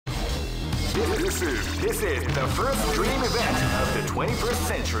This is the first dream event of the 21st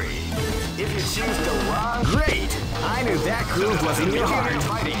century. If you choose the wrong... Great! I knew that groove was in your heart.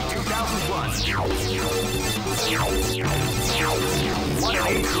 Fighting 2001. What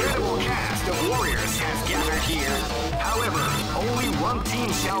an incredible cast of warriors has gathered here. However, only one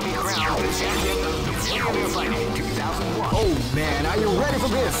team shall be crowned the champion of the Millionaire Fighting 2001. Oh man, are you ready for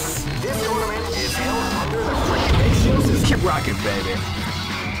this? This tournament is held under the free ratio system. Keep rocking, baby.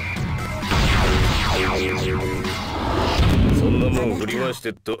 そんなもん振り回して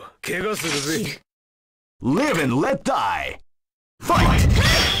っと怪我するぜ。Live and let die. Fight!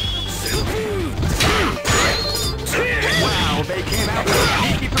 Wow, they came out with a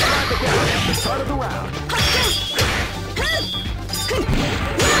sneaky surprise together at the start of the round.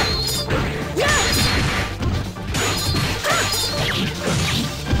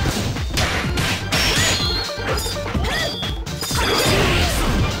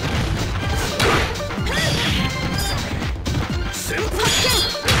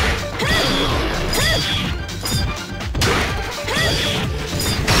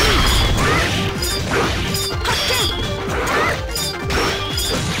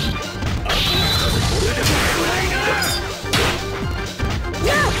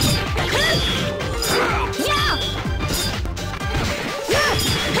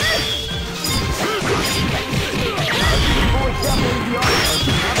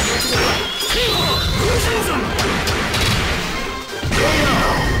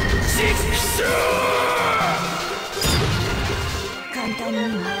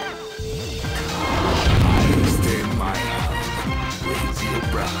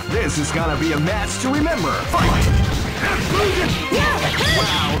 This is gonna be a match to remember. Fight!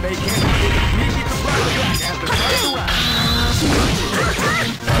 Wow, they can't even sneaky surprise attack at the start of the round.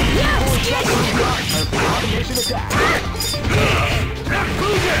 Combination attack.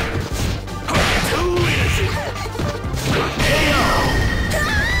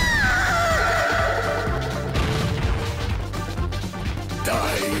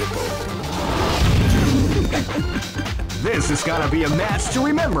 This is gonna be a match to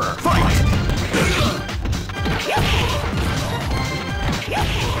remember. Fight!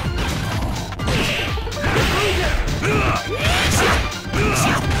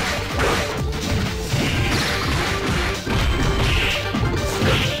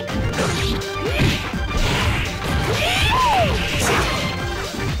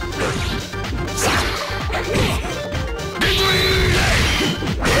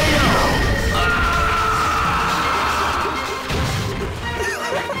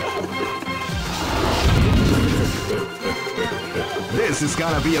 This is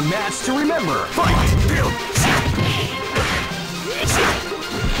gonna be a match to remember. Fight!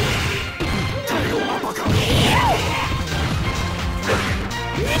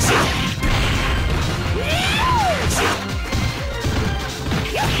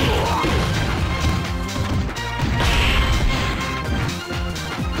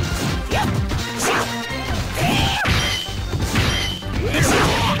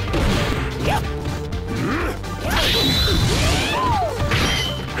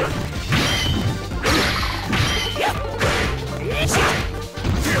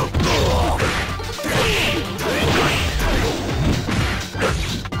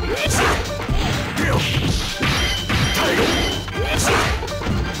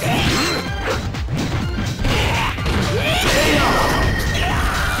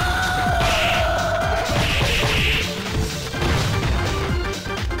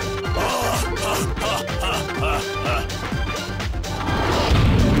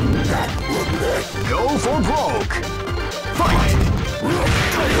 Go for broke! Fight!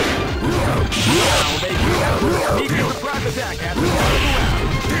 Now they do have a sneaky surprise attack at the start of the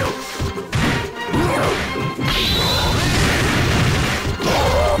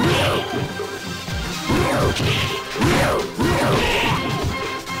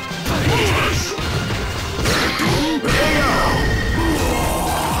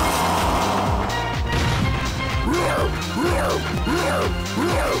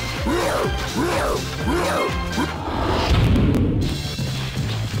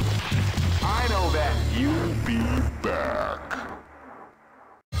I know that you'll be back.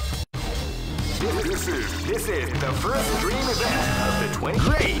 This is the first dream event of the 20.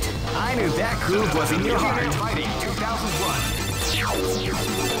 Great! I knew that groove was in your heart. Fighting 2001.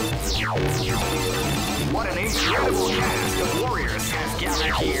 What an incredible cast of warriors has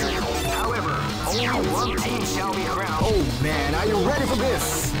gathered here. However, only one team shall be crowned. Oh man, are you ready for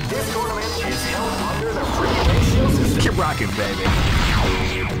this? This tournament is held under the free ratio system. Keep rocking, baby.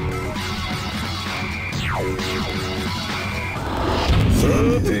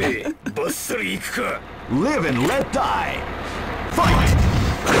 スリ行くか。 Live and let die. Fight!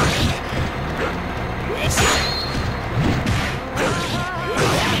 That's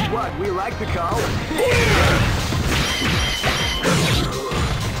what we like to call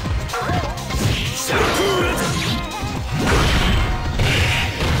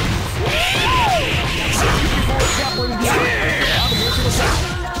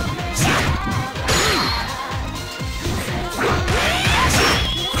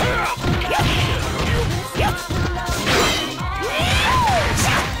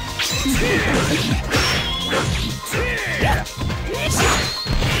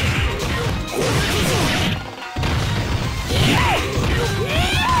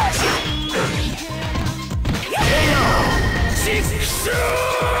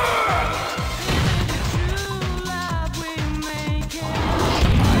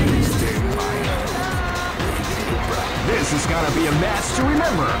This is gonna be a match to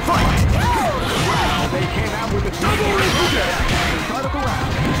remember. Fight! Wow, they came out with a double Buga at the start of the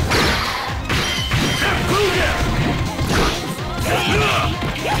round.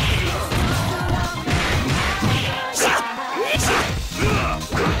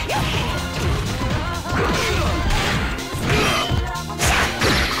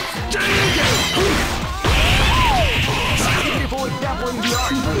 Beautiful exampling the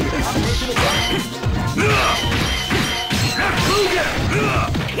art of the combination of weapons.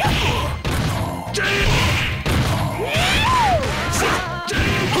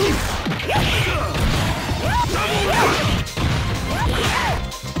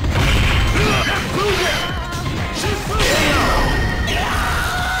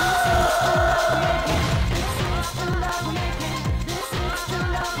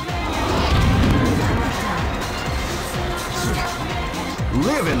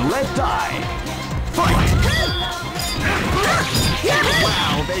 Live and let die. Fight!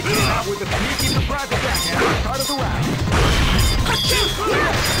 Wow, they came out with a sneaky surprise attack at the start of the round.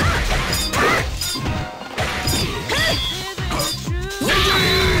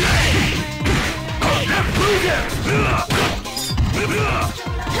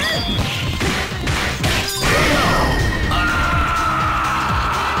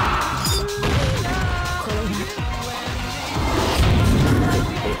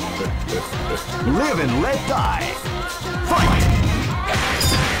 Live and let die. Fight!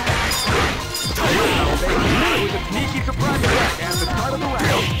 Wow, they came out with a sneaky surprise attack at the start of the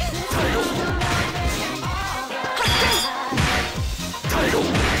round.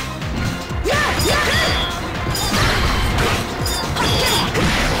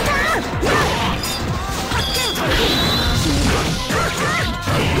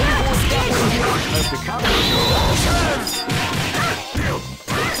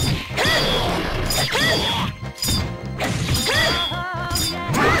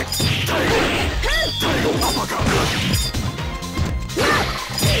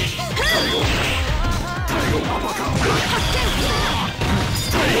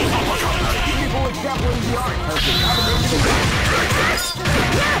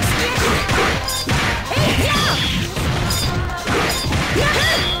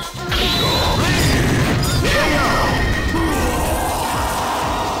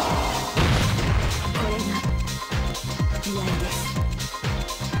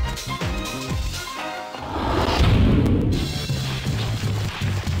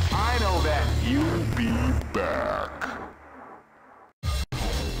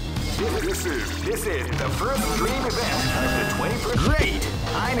 This is the first dream event of the 21st. Great!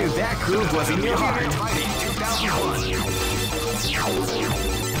 I knew that groove was in your heart. Fighting 2001.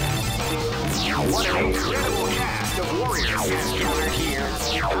 What an incredible cast of warriors has gathered here.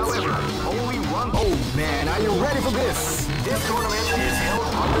 However, only one. Oh man, are you ready for this? This tournament is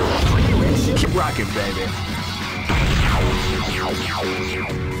held under the free-ratio. Keep rocking, baby.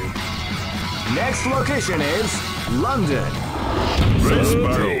 Next location is London. Let's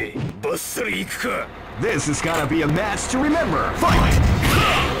battle. This is gonna be a match to remember. Fight!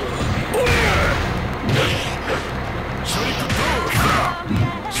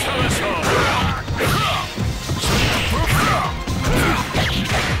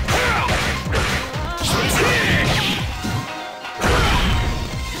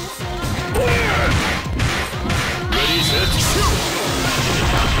 Ready, set, shoot!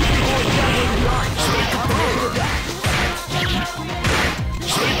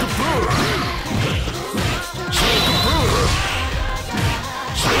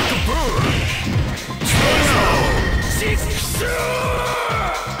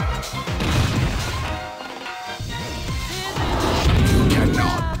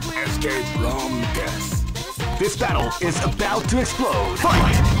 This battle is about to explode.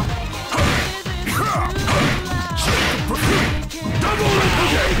 Fight!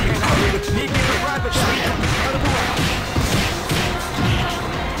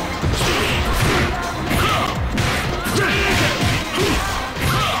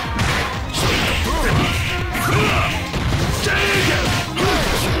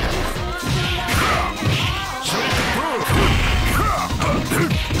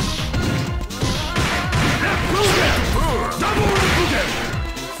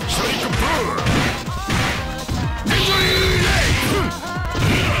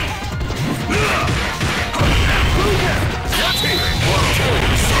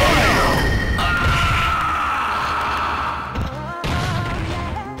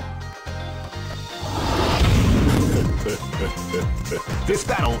 This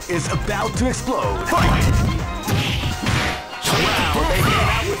battle is about to explode. Fight! Wow, they came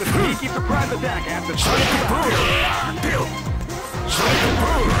out with a sneaky surprise attack after trying to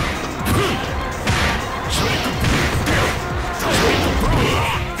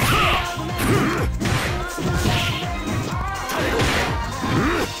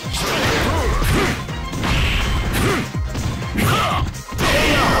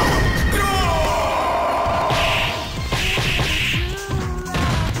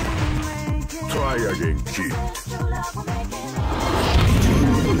Try again, kid.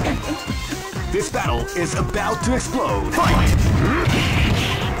 This battle is about to explode. Fight!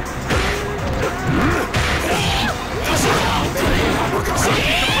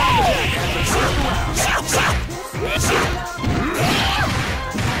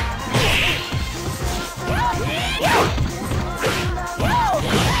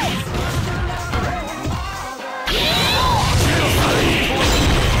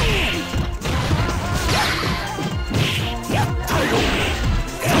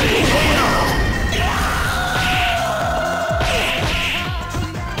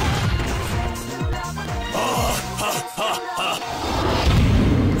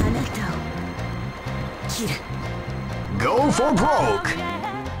 Go for broke!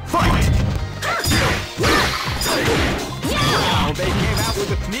 Fight! Wow, they came out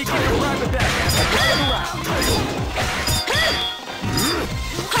with a sneaky surprise attack at the end of the round.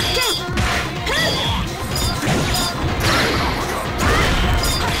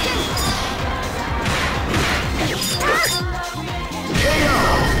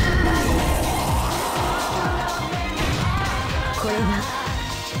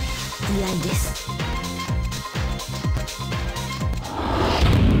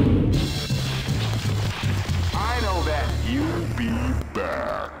 I know that you'll be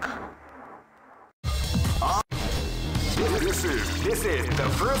back. This is the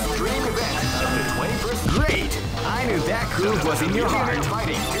first dream event of the 21st. Great! I knew that groove was in your heart.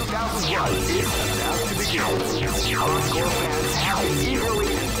 Fighting 2001 is about to begin. Hardcore fans have been eagerly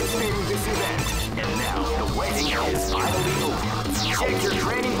anticipating this event, and now the waiting is finally over. Check your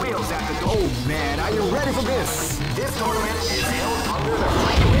training wheels at the door. Oh man, are you ready for this? This tournament is held under the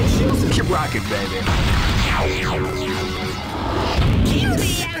regulations. Keep rocking, baby.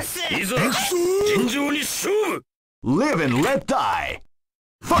 いざ尋常に勝負 Live and let die.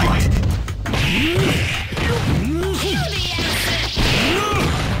 Fight!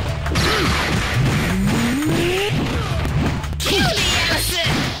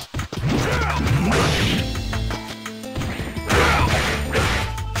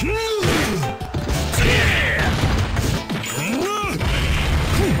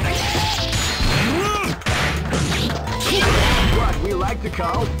 What we like to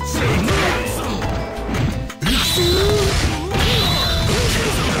call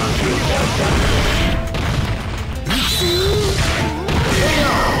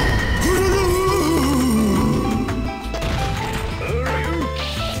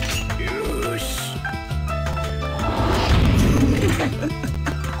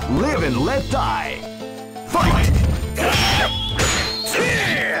Live and let die. Fight!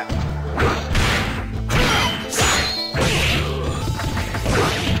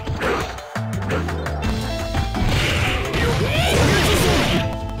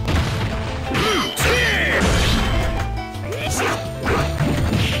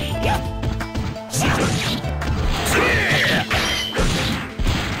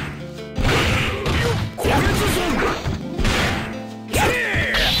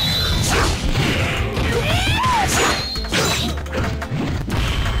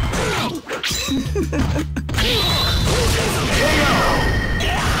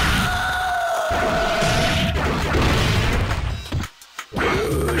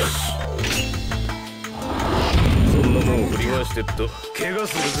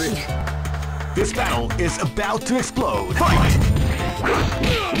 This battle is about to explode. Fight!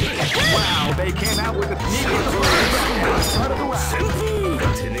 Wow, they came out with a sneaky surprise at the start of the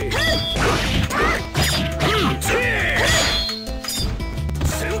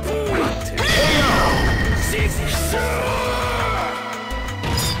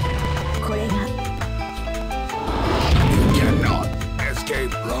You cannot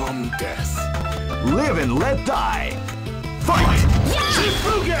escape from death. Live and let die. Fight!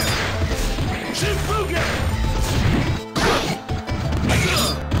 Shifugen! Shifugen!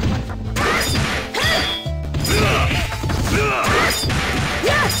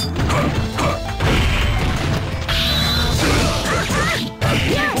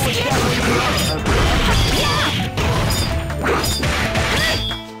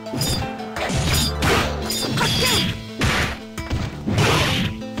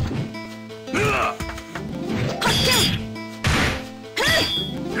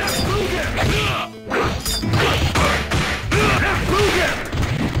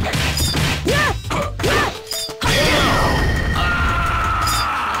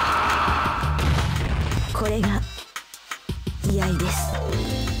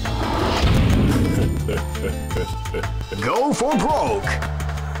 broke.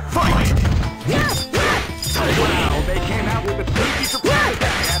 Fight! Wow, they came out with a sneaky surprise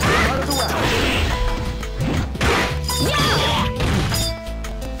attack at the start of the round.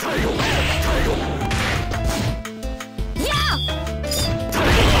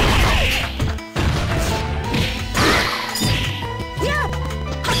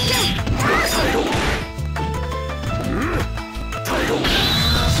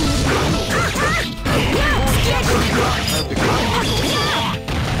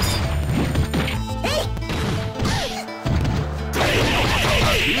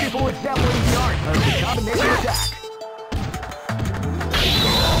 Beautiful example of the art of the combination attack.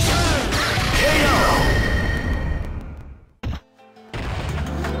 KO!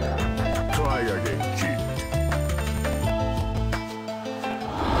 Try again, kid.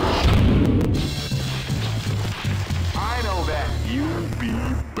 I know that. You'll be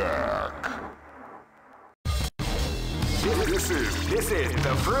back. This is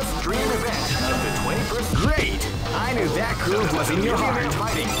the first dream event of the 21st. Great! I knew that groove was in your heart.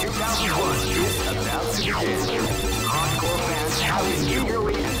 Fighting 2001 is about to begin. Hardcore fans have been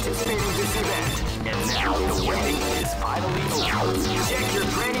eagerly anticipating this event, and now the waiting is finally over. Check your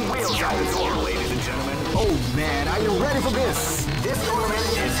training wheels out the door, ladies and gentlemen. Oh man, are you ready for this? This tournament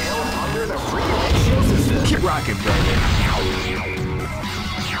is held under the free ratio system. Keep rocking, baby.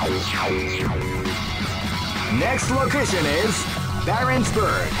 Next location is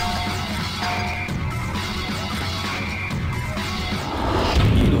Barentsburg.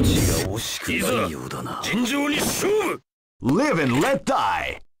 Live and let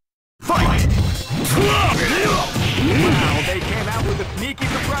die. Fight! Wow, they came out with a sneaky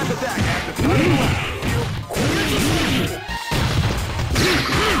surprise attack at the start of the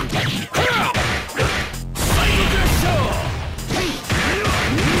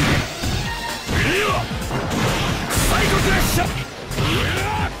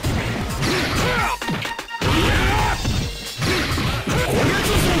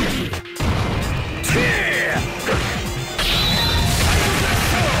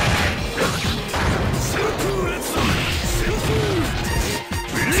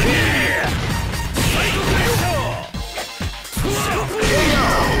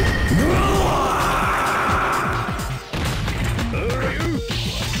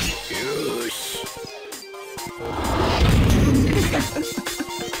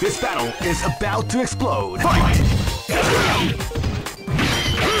This battle is about to explode. Fight!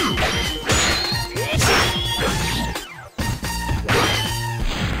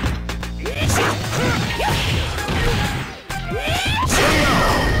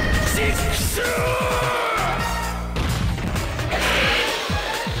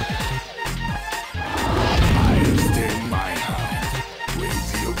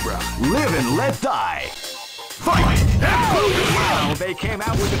 Live and let die. Fight! Wow, they came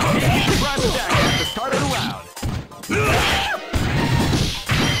out with a sneaky surprise attack at the start of the round.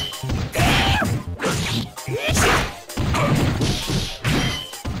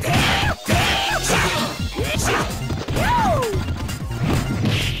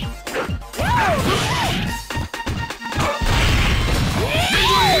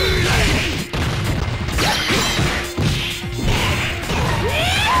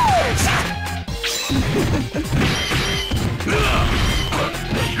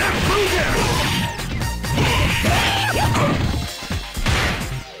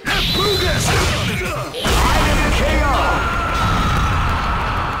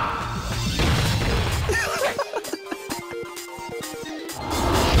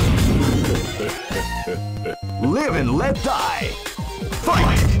 Live and let die.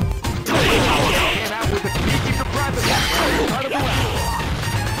 Fight! Came out with a sneaky surprise attack at the start of the round.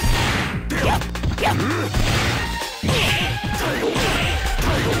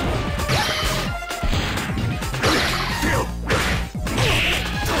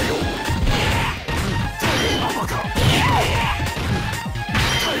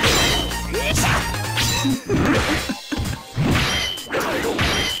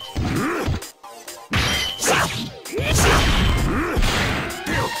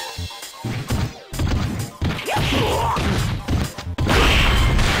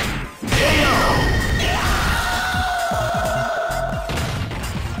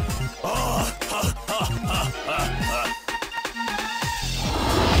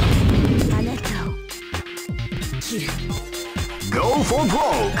 Go for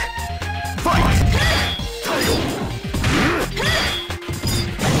broke! Fight!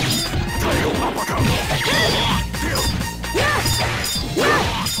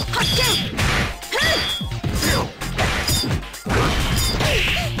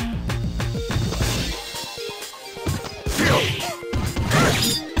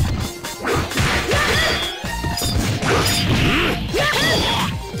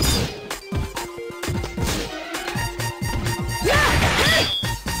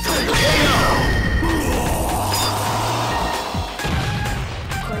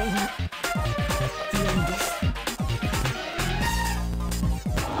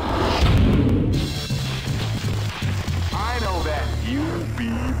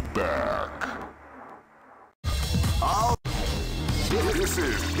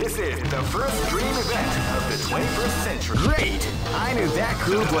 This is the first dream event of the 21st century. Great! I knew that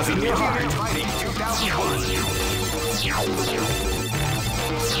groove was in your heart. Fighting 2001.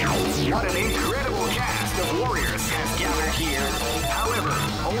 What an incredible cast of warriors has gathered here. However,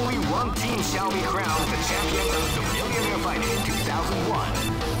 only one team shall be crowned the champion of the Millionaire Fighting 2001.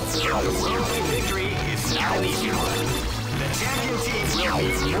 The road to victory is not an easy one. The champion team will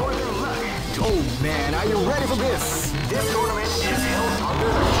need more than luck. Oh man, are you ready for this? This tournament is held under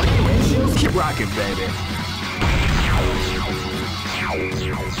the free ratios. Keep rocking, baby.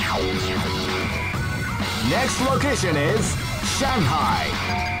 Next location is Shanghai.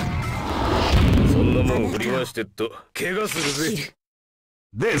 そんなもん振り回してっと怪我するぜ。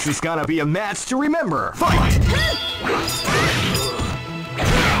This is gonna be a match to remember. Fight!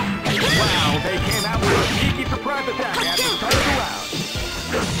 Wow, they came out with a sneaky surprise attack at the start of the round.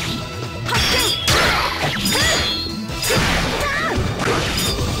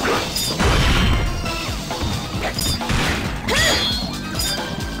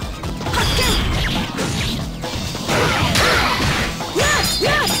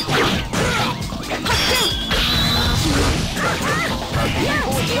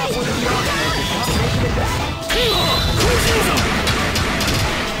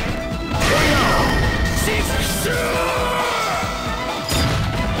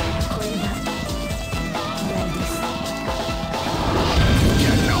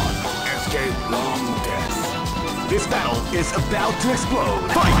 Cannot escape long death. This battle is about to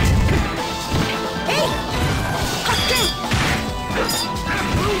explode. Fight!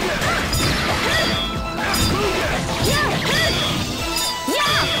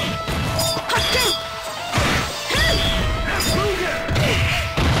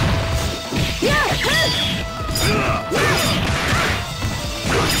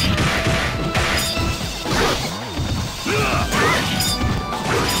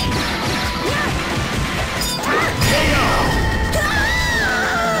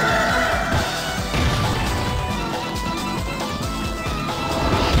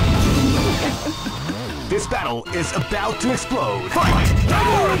 This battle is about to explode. Fight!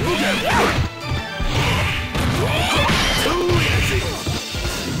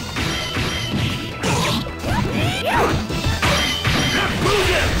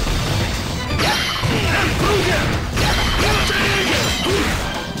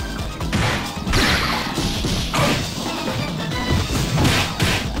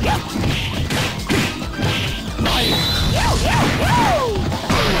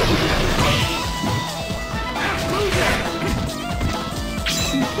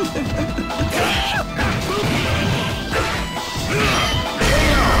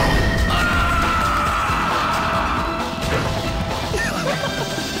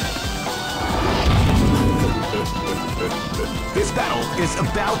 This battle is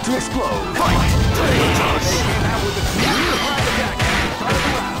about to explode. Fight! They came out with a sneaky surprise attack at the start of the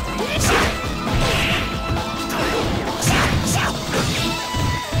round.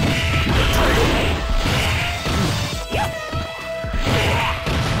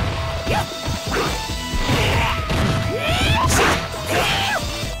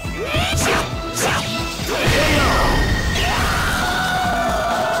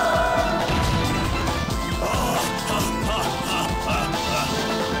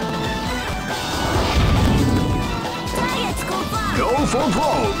 Go for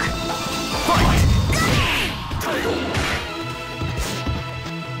broke! Fight!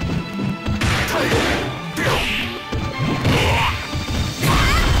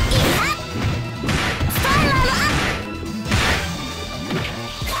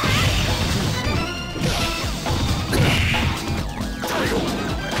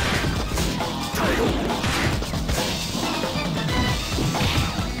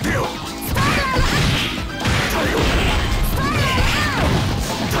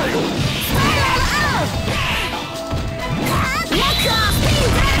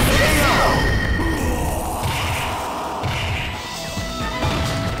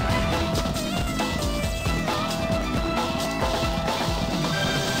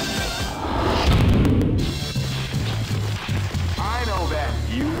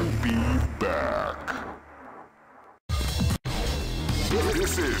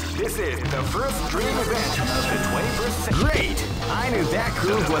 This is the first dream event of the 21st century. Great! I knew that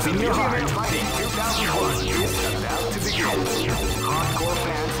groove was in your heart. Fighting 2001 is about to begin. Hardcore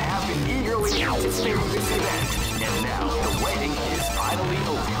fans have been eagerly anticipating this event, and now the waiting is finally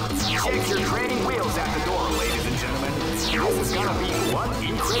over. Check your training wheels at the door, ladies and gentlemen. This is gonna be one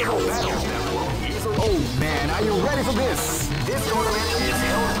incredible battle that will easily... Oh man, are you ready for this? This tournament is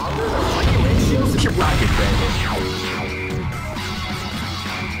held under the free ratios. Keep rocking, baby.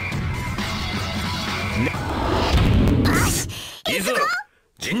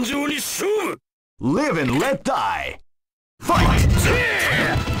 尋常に勝負 Live and let die. Fight!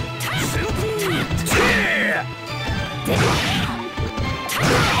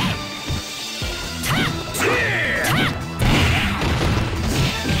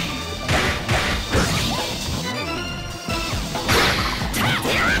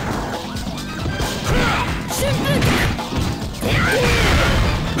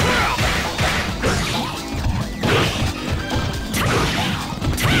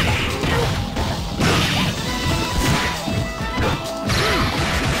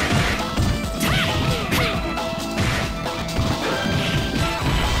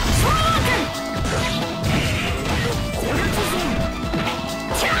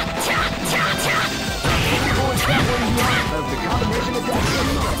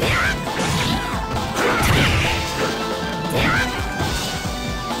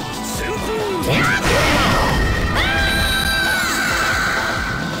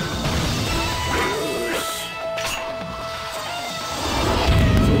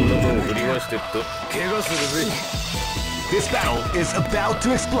 This battle is about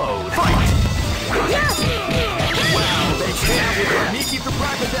to explode. Fight! Wow, they stand with a sneaky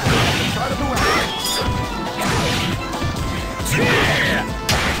surprise attack at the start of the round.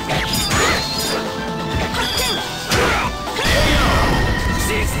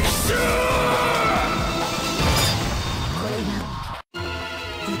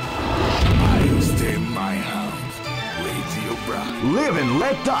 I'll stay my house. Wait your bride. Live and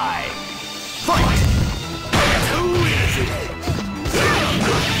let die. Fight!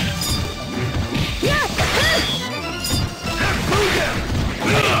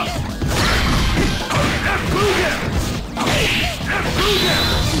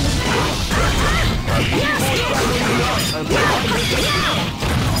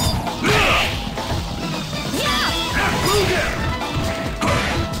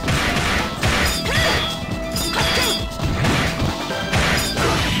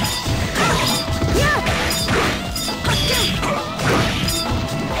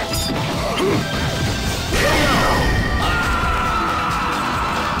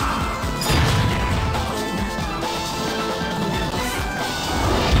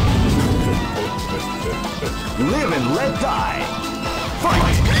 Live and let die.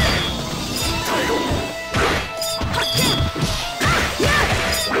 Fight!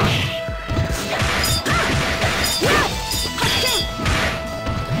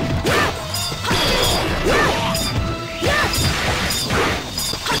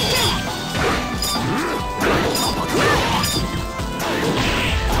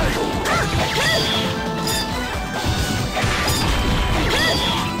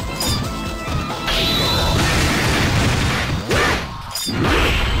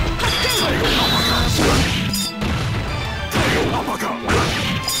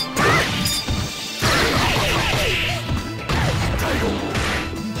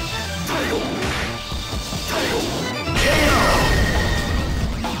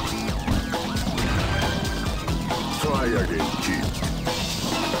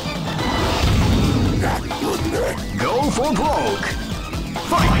 Go for broke.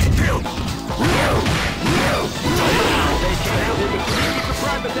 Fight! They came out with a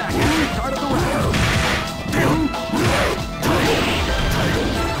surprise attack.